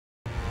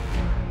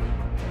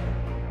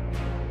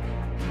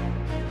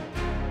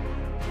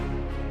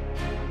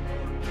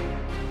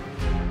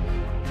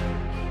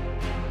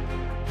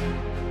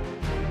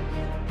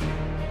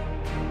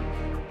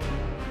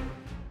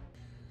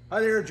Hi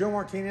there, Joe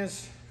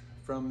Martinez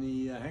from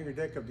the hangar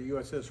deck of the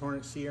USS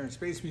Hornet Sea Air and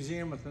Space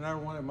Museum with another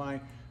one of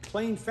my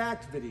plain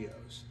fact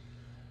videos.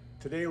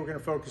 Today we're going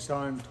to focus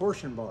on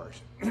torsion bars.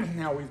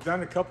 Now we've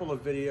done a couple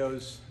of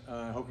videos,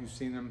 I hope you've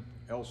seen them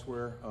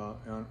elsewhere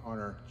on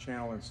our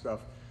channel and stuff,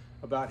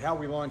 about how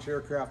we launch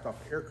aircraft off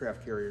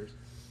aircraft carriers.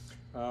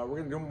 We're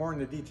going to go more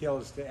into detail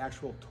as to the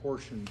actual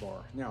torsion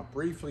bar. Now,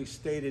 briefly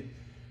stated,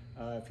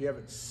 if you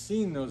haven't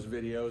seen those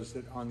videos,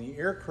 that on the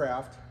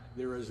aircraft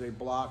there is a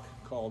block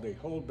called a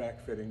holdback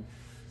fitting.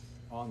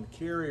 On the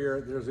carrier,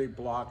 there's a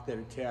block that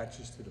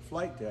attaches to the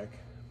flight deck.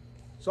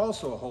 It's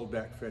also a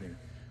holdback fitting.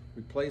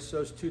 We place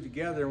those two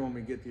together when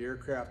we get the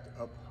aircraft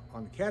up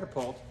on the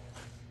catapult,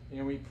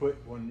 and we put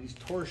one of these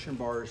torsion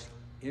bars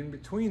in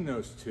between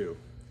those two.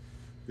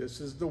 This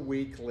is the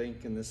weak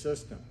link in the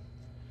system.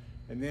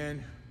 And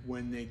then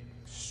when they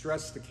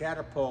stress the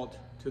catapult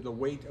to the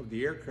weight of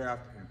the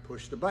aircraft and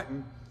push the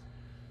button,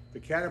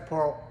 the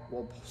catapult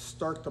will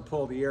start to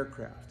pull the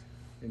aircraft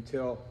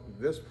until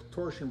this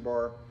torsion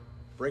bar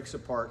breaks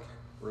apart,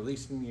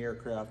 releasing the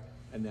aircraft,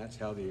 and that's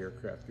how the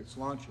aircraft gets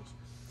launches.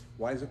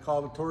 Why is it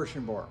called a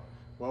torsion bar?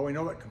 Well, we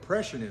know what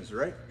compression is,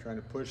 right? Trying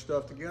to push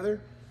stuff together.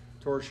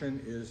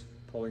 Torsion is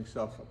pulling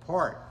stuff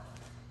apart.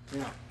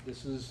 Now,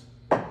 this is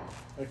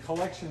a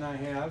collection I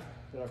have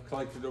that I've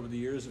collected over the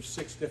years of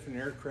 6 different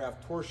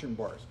aircraft torsion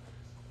bars.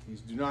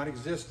 These do not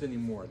exist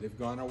anymore. They've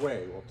gone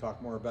away. We'll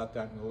talk more about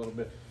that in a little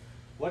bit.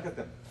 Look at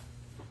them.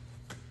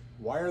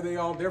 Why are they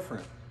all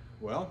different?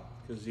 Well,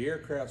 because the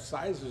aircraft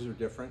sizes are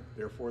different,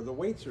 therefore the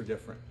weights are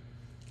different.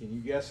 Can you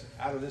guess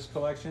out of this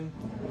collection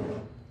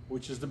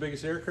which is the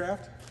biggest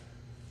aircraft?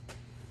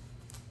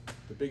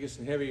 The biggest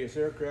and heaviest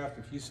aircraft,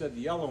 if you said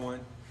the yellow one,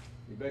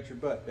 you bet your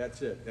butt,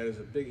 that's it. That is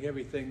a big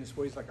heavy thing. This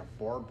weighs like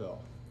a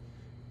barbell.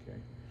 Okay.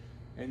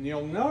 And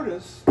you'll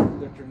notice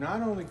that they're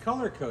not only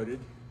color-coded,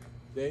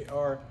 they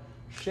are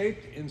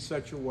shaped in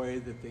such a way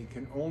that they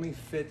can only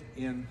fit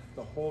in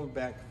the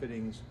holdback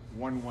fittings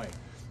one way.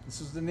 This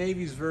is the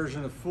Navy's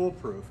version of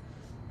foolproof,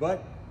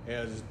 but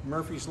as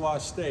Murphy's Law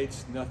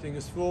states, nothing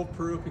is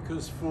foolproof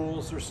because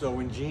fools are so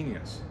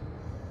ingenious.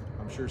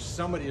 I'm sure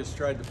somebody has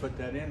tried to put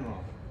that in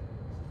wrong.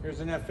 Here's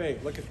an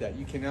F8, look at that.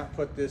 You cannot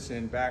put this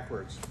in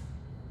backwards.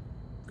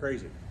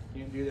 Crazy,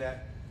 can't do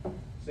that.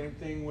 Same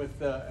thing with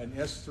an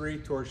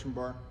S3 torsion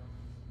bar.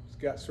 It's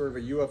got sort of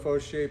a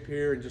UFO shape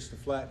here and just a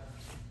flat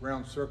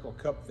round circle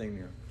cup thing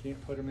there.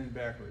 Can't put them in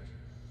backwards.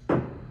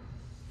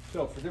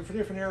 So for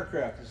different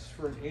aircraft, this is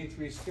for an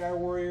A3 Sky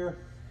Warrior,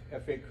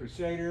 F8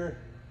 Crusader,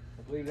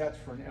 I believe that's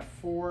for an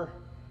F4.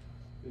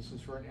 This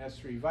is for an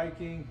S3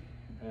 Viking,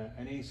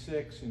 an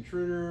A6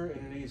 Intruder,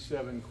 and an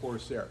A7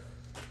 Corsair.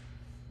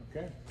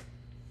 Okay?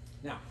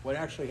 Now, what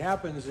actually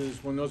happens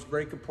is when those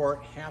break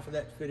apart, half of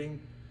that fitting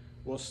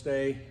will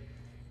stay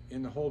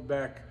in the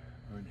holdback,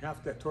 and half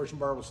of that torsion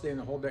bar will stay in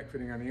the holdback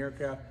fitting on the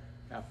aircraft,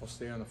 half will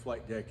stay on the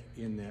flight deck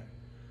in that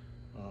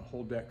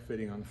holdback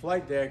fitting on the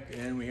flight deck,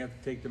 and we have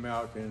to take them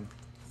out and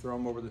throw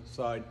them over the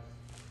side.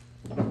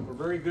 We're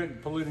very good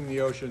at polluting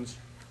the oceans.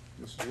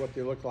 This is what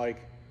they look like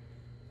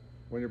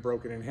when they're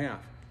broken in half.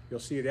 You'll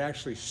see it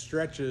actually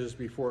stretches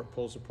before it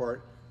pulls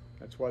apart.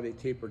 That's why they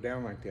taper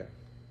down like that.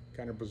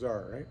 Kind of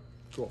bizarre, right?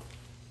 Cool.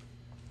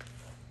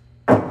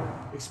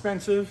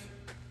 Expensive.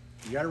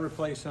 You got to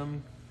replace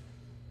them.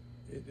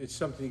 It's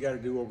something you got to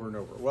do over and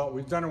over. Well,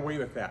 we've done away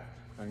with that.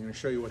 I'm going to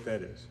show you what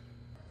that is.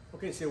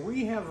 Okay, so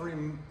we have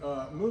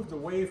moved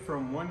away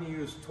from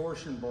one-use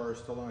torsion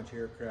bars to launch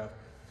aircraft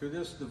to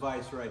this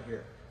device right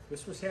here.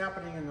 This was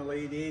happening in the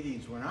late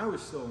 80s when I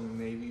was still in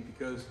the Navy,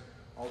 because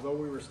although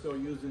we were still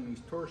using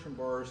these torsion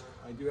bars,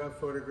 I do have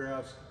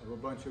photographs of a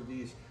bunch of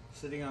these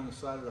sitting on the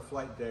side of the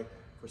flight deck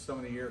for some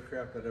of the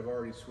aircraft that have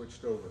already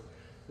switched over.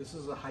 This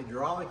is a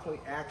hydraulically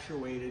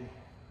actuated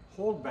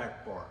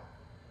holdback bar.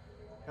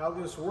 How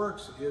this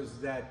works is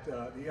that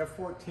the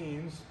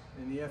F-14s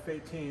and the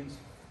F-18s,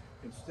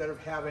 instead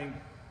of having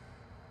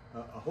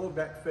a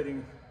holdback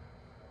fitting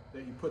that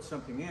you put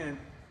something in,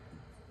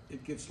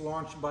 it gets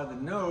launched by the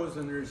nose,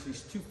 and there's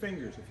these 2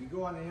 fingers. If you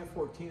go on the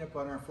F-14 up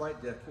on our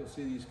flight deck, you'll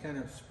see these kind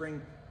of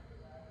spring,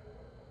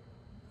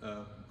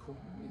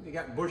 they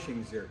got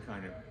bushings there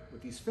kind of,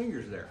 with these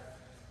fingers there.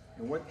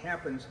 And what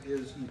happens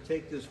is you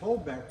take this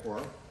holdback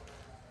bar,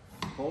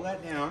 pull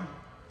that down,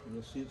 and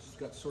you'll see it's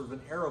got sort of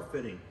an arrow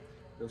fitting.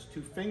 Those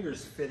 2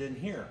 fingers fit in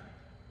here.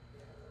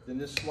 Then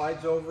this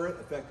slides over it,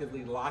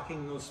 effectively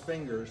locking those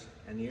fingers,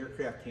 and the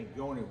aircraft can't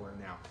go anywhere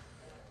now.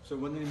 So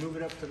when they move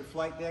it up to the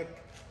flight deck,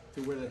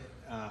 to where the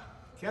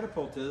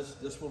catapult is,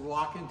 this will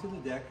lock into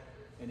the deck,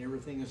 and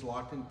everything is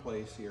locked in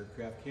place. The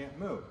aircraft can't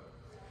move.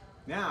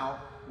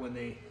 Now, when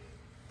they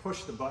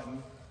push the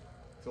button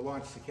to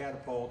launch the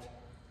catapult,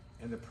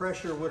 and the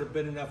pressure would have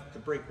been enough to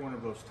break one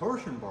of those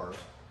torsion bars,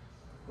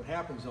 what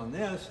happens on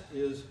this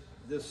is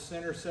this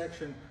center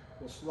section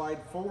will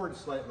slide forward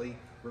slightly,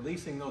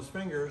 releasing those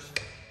fingers,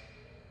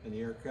 and the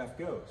aircraft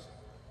goes.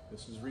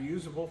 This is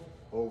reusable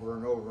over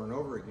and over and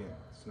over again.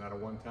 It's not a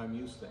one-time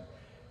use thing.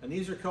 And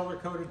these are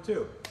color-coded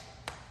too.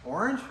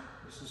 Orange,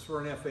 this is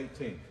for an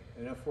F-18.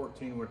 An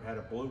F-14 would have had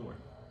a blue one.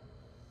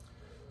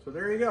 So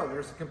there you go.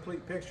 There's a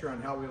complete picture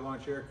on how we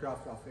launch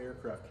aircraft off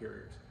aircraft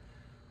carriers.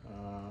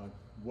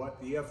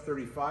 What the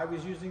F-35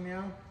 is using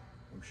now,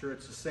 I'm sure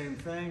it's the same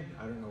thing.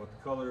 I don't know what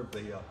the color of the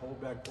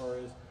holdback bar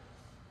is.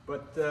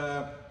 But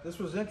this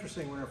was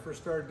interesting. When I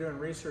first started doing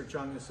research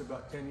on this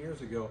about 10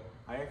 years ago,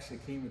 I actually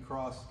came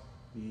across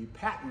the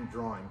patent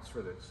drawings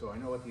for this. So I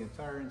know what the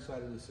entire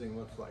inside of this thing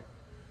looks like.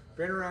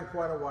 Been around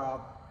quite a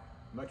while,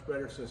 much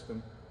better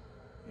system,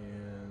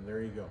 and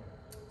there you go.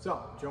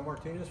 So, Joe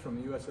Martinez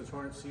from the USS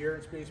Hornet Sea Air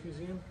and Space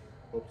Museum.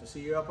 Hope to see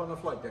you up on the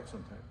flight deck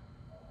sometime.